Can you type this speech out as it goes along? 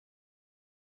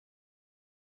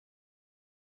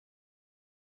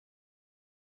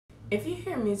If you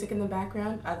hear music in the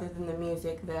background other than the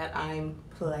music that I'm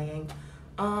playing,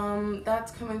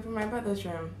 that's coming from my brother's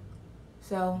room.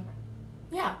 So,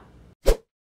 yeah.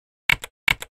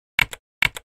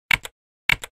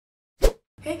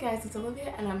 Hey guys, it's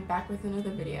Olivia and I'm back with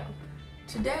another video.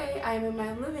 Today I'm in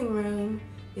my living room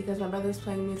because my brother's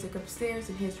playing music upstairs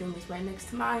and his room is right next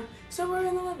to mine, so we're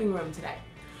in the living room today.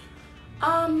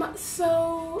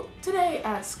 So today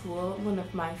at school, one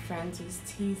of my friends was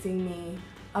teasing me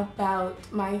about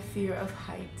my fear of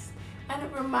heights, and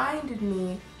it reminded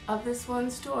me of this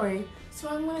one story, so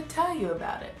I'm going to tell you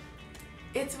about it.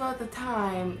 It's about the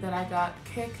time that I got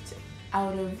kicked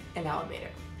out of an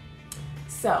elevator.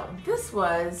 So this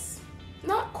was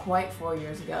not quite 4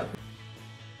 years ago,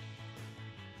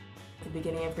 the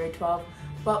beginning of grade 12,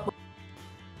 but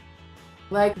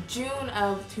like June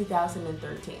of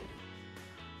 2013.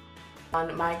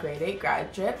 On my grade 8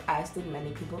 grad trip, as did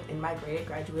many people in my grade 8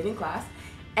 graduating class,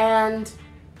 and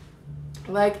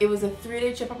like it was a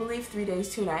 3-day trip, I believe, 3 days,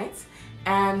 2 nights,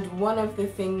 and one of the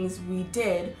things we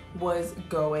did was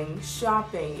going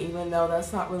shopping, even though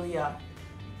that's not really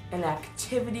an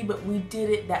activity, but we did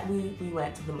it, that we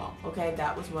went to the mall, okay?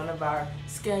 That was one of our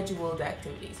scheduled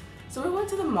activities. So we went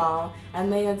to the mall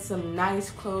and they had some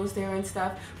nice clothes there and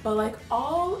stuff, but like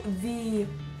all the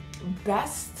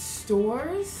best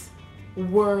stores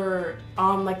were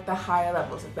on like the higher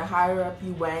levels. Like the higher up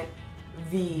you went,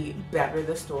 the better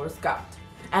the stores got.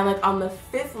 And like on the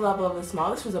 5th level of this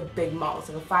mall, this was a big mall, it's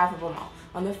like a 5-level mall.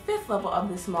 On the 5th level of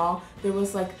this mall, there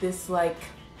was like this, like,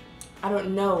 I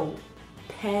don't know,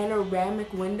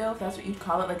 panoramic window, if that's what you'd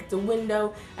call it. Like it's a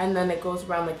window and then it goes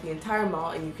around like the entire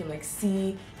mall and you can like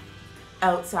see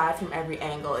outside from every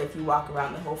angle if you walk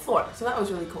around the whole floor. So that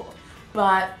was really cool.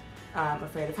 But I'm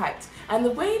afraid of heights. And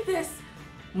the way this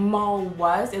mall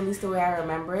was, at least the way I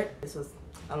remember it, this was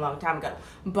a long time ago,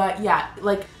 but yeah,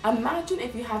 like imagine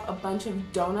if you have a bunch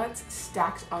of donuts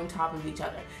stacked on top of each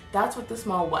other. That's what this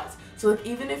mall was. So like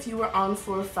even if you were on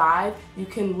floor 5, you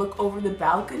can look over the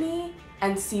balcony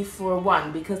and see floor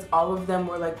 1 because all of them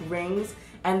were like rings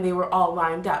and they were all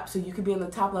lined up. So you could be on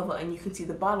the top level and you can see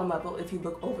the bottom level if you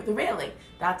look over the railing.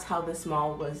 That's how this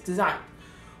mall was designed.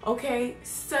 Okay,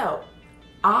 so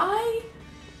I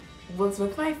was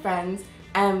with my friends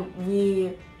and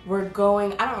we were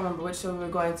going, I don't remember which show we were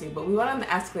going to, but we went on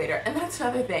the escalator. And that's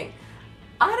another thing.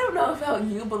 I don't know about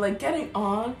you, but like getting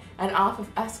on and off of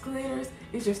escalators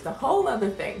is just a whole other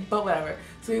thing, but whatever.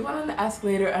 So we went on the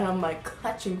escalator and I'm like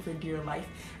clutching for dear life.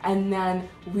 And then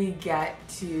we get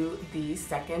to the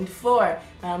 2nd floor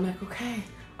and I'm like, okay,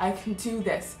 I can do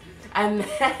this. And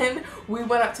then we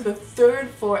went up to the 3rd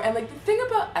floor, and like the thing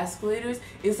about escalators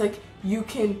is like you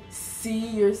can see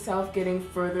yourself getting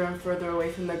further and further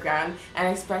away from the ground,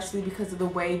 and especially because of the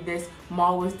way this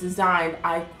mall was designed,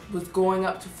 I was going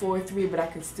up to floor 3 but I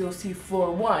could still see floor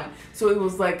 1, so it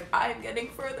was like I'm getting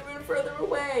further and further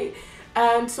away.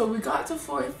 And so we got to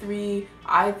floor 3.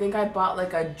 I think I bought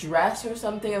like a dress or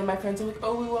something, and my friends were like,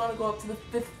 oh, we want to go up to the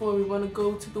 5th floor, we want to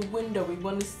go to the window, we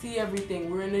want to see everything,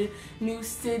 we're in a new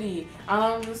city. And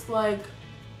I'm just like,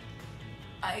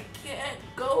 I can't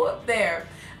go up there.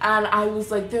 And I was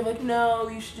like, they're like, no,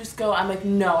 you should just go. I'm like,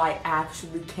 no, I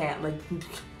actually can't. Like,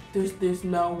 there's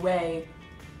no way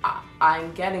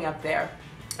I'm getting up there.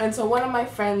 And so one of my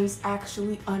friends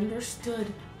actually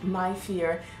understood my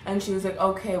fear, and she was like,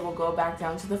 okay, we'll go back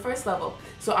down to the 1st level.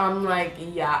 So I'm like,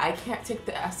 yeah, I can't take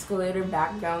the escalator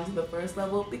back down to the 1st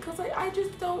level because I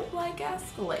just don't like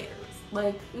escalators.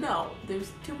 Like, no,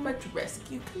 there's too much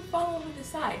risk. You can fall over the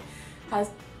side.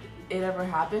 Has it ever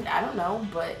happened? I don't know,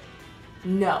 but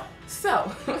no.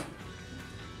 So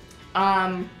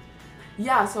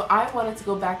yeah, so I wanted to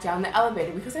go back down the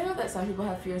elevator because I know that some people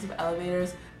have fears of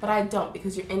elevators, but I don't,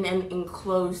 because you're in an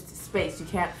enclosed space. You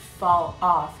can't fall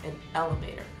off an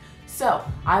elevator. So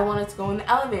I wanted to go in the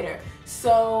elevator.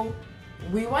 So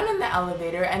we went in the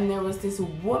elevator and there was this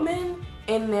woman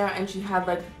in there and she had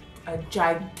like a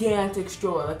gigantic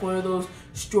stroller, like one of those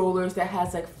strollers that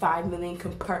has like 5 million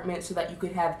compartments so that you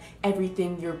could have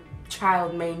everything your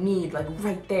child may need like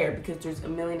right there because there's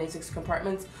 1,000,006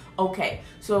 compartments. Okay,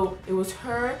 so it was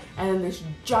her and then this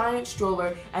giant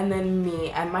stroller and then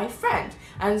me and my friend.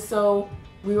 And so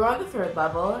we were on the 3rd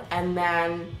level and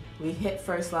then we hit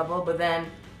 1st level, but then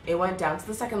it went down to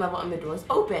the 2nd level and the doors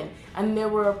open. And there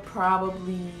were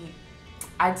probably,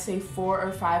 I'd say 4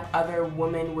 or 5 other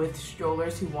women with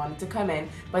strollers who wanted to come in,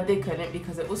 but they couldn't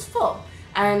because it was full.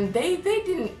 And they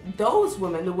didn't, those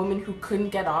women, the women who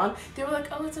couldn't get on, they were like,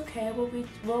 oh, it's okay,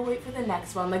 we'll wait for the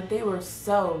next one. Like, they were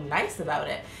so nice about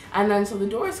it. And then so the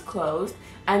doors closed,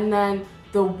 and then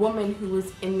the woman who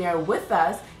was in there with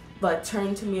us, but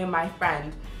turned to me and my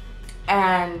friend,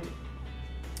 And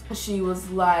she was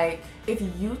like, if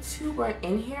you two weren't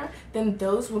in here, then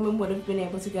those women would have been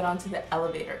able to get onto the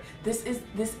elevator. This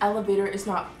elevator is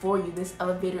not for you. This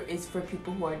elevator is for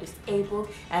people who are disabled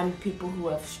and people who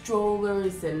have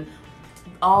strollers and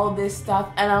all this stuff.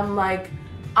 And I'm like,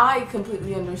 I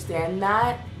completely understand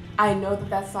that. I know that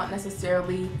that's not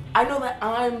necessarily, I know that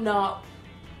I'm not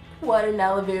what an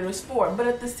elevator is for, but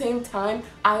at the same time,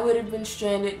 I would have been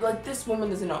stranded. Like, this woman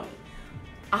doesn't know me.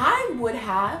 I would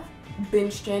have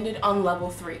been stranded on level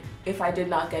 3 if I did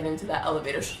not get into that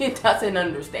elevator. She doesn't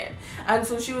understand. And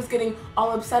so she was getting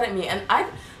all upset at me. And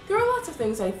there are lots of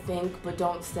things I think but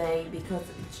don't say, because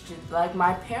it's just like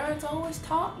my parents always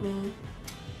taught me,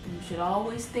 you should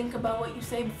always think about what you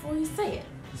say before you say it.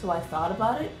 So I thought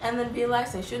about it and then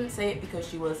realized I shouldn't say it, because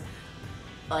she was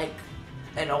like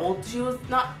she was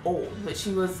not old, but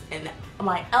she was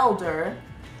my elder,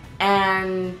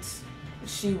 and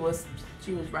she was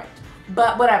right.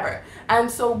 But whatever. And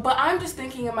so, but I'm just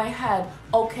thinking in my head,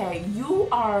 okay, you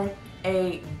are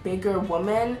a bigger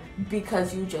woman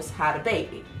because you just had a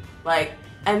baby. Like,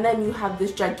 and then you have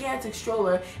this gigantic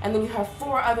stroller, and then you have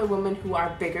 4 other women who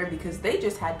are bigger because they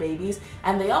just had babies,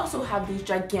 and they also have these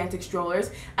gigantic strollers.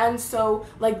 And so,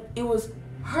 like, it was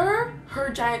her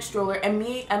giant stroller, and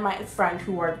me and my friend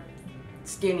who are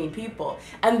skinny people,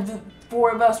 and the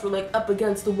 4 of us were like up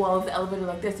against the wall of the elevator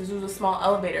like this. This was a small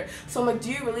elevator. So I'm like, do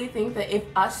you really think that if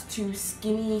us 2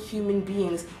 skinny human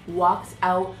beings walked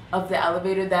out of the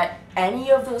elevator that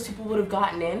any of those people would have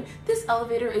gotten in? This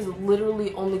elevator is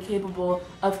literally only capable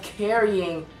of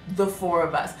carrying the 4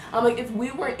 of us. I'm like, if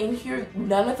we weren't in here,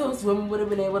 none of those women would have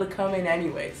been able to come in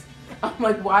anyways. I'm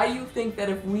like, why do you think that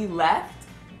if we left,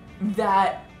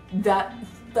 that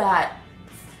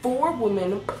 4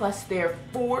 women plus their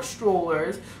 4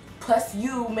 strollers plus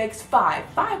you makes 5.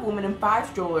 5 women and 5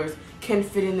 strollers can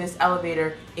fit in this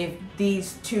elevator if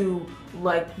these 2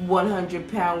 like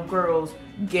 100-pound girls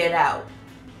get out?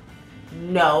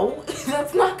 No,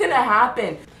 that's not gonna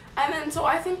happen. And then so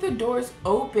I think the doors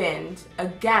opened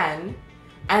again,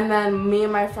 and then me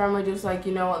and my friend were just like,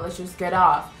 you know what, let's just get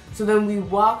off. So then we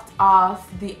walked off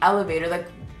the elevator. Like,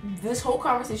 this whole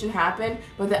conversation happened,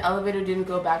 but the elevator didn't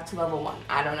go back to level 1.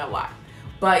 I don't know why.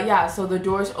 But yeah, so the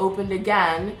doors opened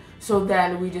again, so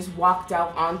then we just walked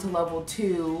out onto level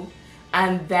 2,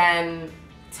 and then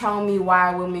tell me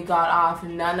why when we got off,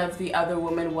 none of the other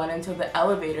women went into the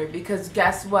elevator, because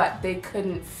guess what? They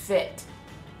couldn't fit.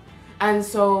 And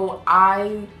so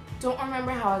I don't remember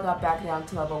how I got back down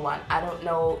to level 1. I don't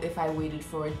know if I waited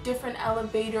for a different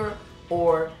elevator,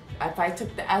 or if I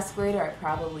took the escalator. I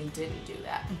probably didn't do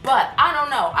that. But I don't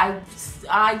know.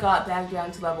 I got back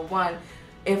down to level 1.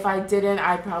 If I didn't,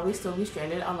 I'd probably still be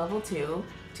stranded on level 2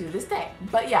 to this day.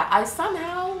 But yeah, I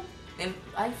somehow, and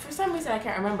for some reason I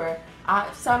can't remember,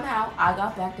 somehow I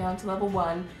got back down to level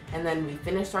 1, and then we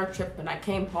finished our trip, and I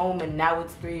came home, and now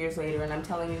it's 3 years later, and I'm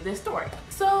telling you this story.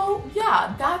 So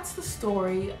yeah, that's the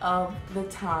story of the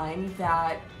time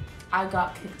that I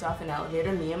got kicked off an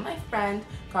elevator. Me and my friend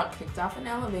got kicked off an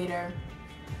elevator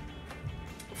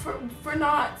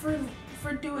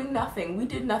for doing nothing. We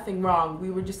did nothing wrong. We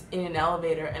were just in an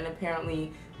elevator, and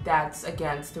apparently that's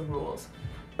against the rules.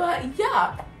 But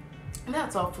yeah,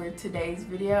 that's all for today's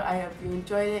video. I hope you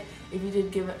enjoyed it. If you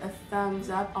did, give it a thumbs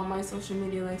up. All my social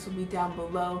media links will be down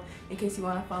below in case you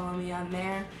want to follow me on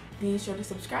there. Be sure to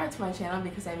subscribe to my channel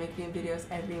because I make new videos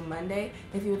every Monday.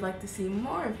 If you would like to see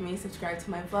more of me, subscribe to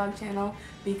my vlog channel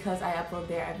because I upload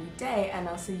there every day, and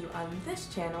I'll see you on this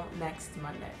channel next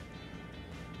Monday.